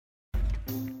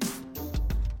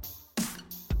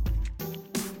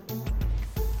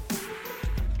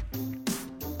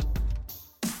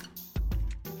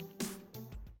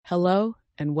Hello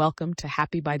and welcome to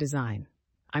Happy by Design.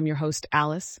 I'm your host,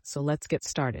 Alice, so let's get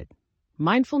started.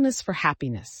 Mindfulness for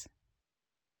happiness.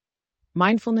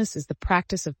 Mindfulness is the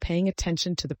practice of paying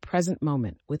attention to the present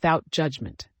moment without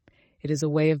judgment. It is a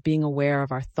way of being aware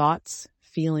of our thoughts,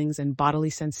 feelings, and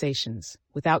bodily sensations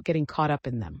without getting caught up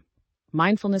in them.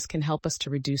 Mindfulness can help us to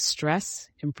reduce stress,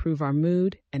 improve our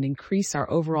mood, and increase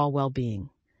our overall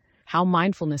well-being. How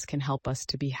mindfulness can help us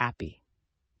to be happy.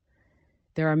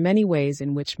 There are many ways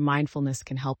in which mindfulness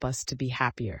can help us to be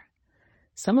happier.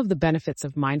 Some of the benefits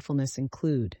of mindfulness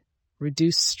include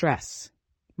reduce stress.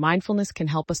 Mindfulness can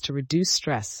help us to reduce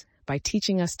stress by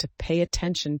teaching us to pay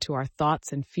attention to our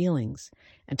thoughts and feelings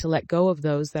and to let go of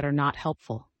those that are not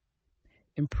helpful.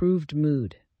 Improved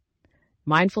mood.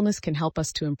 Mindfulness can help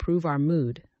us to improve our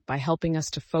mood by helping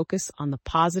us to focus on the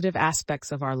positive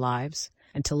aspects of our lives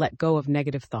and to let go of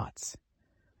negative thoughts.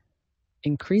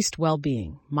 Increased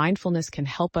well-being. Mindfulness can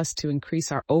help us to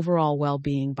increase our overall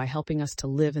well-being by helping us to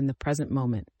live in the present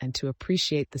moment and to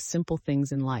appreciate the simple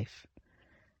things in life.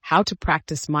 How to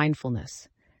practice mindfulness.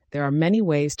 There are many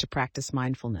ways to practice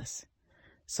mindfulness.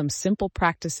 Some simple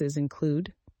practices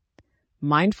include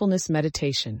mindfulness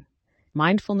meditation.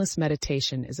 Mindfulness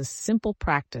meditation is a simple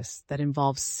practice that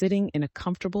involves sitting in a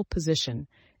comfortable position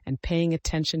and paying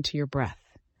attention to your breath.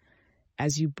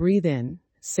 As you breathe in,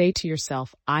 say to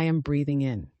yourself, I am breathing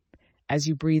in. As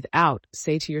you breathe out,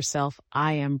 say to yourself,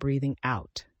 I am breathing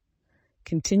out.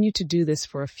 Continue to do this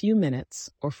for a few minutes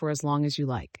or for as long as you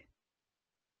like.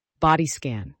 Body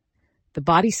scan. The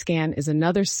body scan is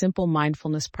another simple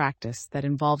mindfulness practice that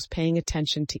involves paying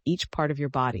attention to each part of your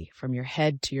body, from your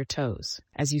head to your toes.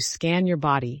 As you scan your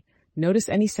body, notice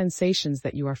any sensations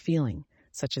that you are feeling,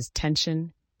 such as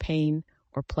tension, pain,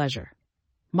 or pleasure.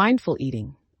 Mindful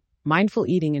eating. Mindful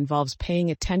eating involves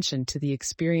paying attention to the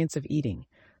experience of eating,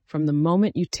 from the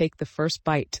moment you take the first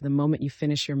bite to the moment you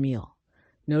finish your meal.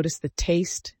 Notice the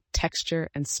taste,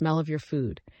 texture, and smell of your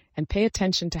food, and pay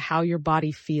attention to how your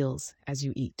body feels as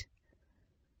you eat.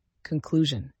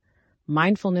 Conclusion.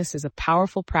 Mindfulness is a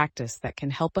powerful practice that can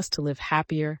help us to live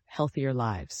happier, healthier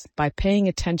lives. By paying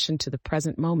attention to the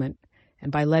present moment,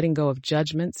 and by letting go of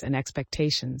judgments and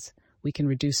expectations, we can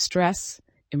reduce stress,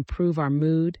 improve our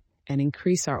mood, and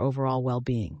increase our overall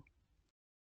well-being.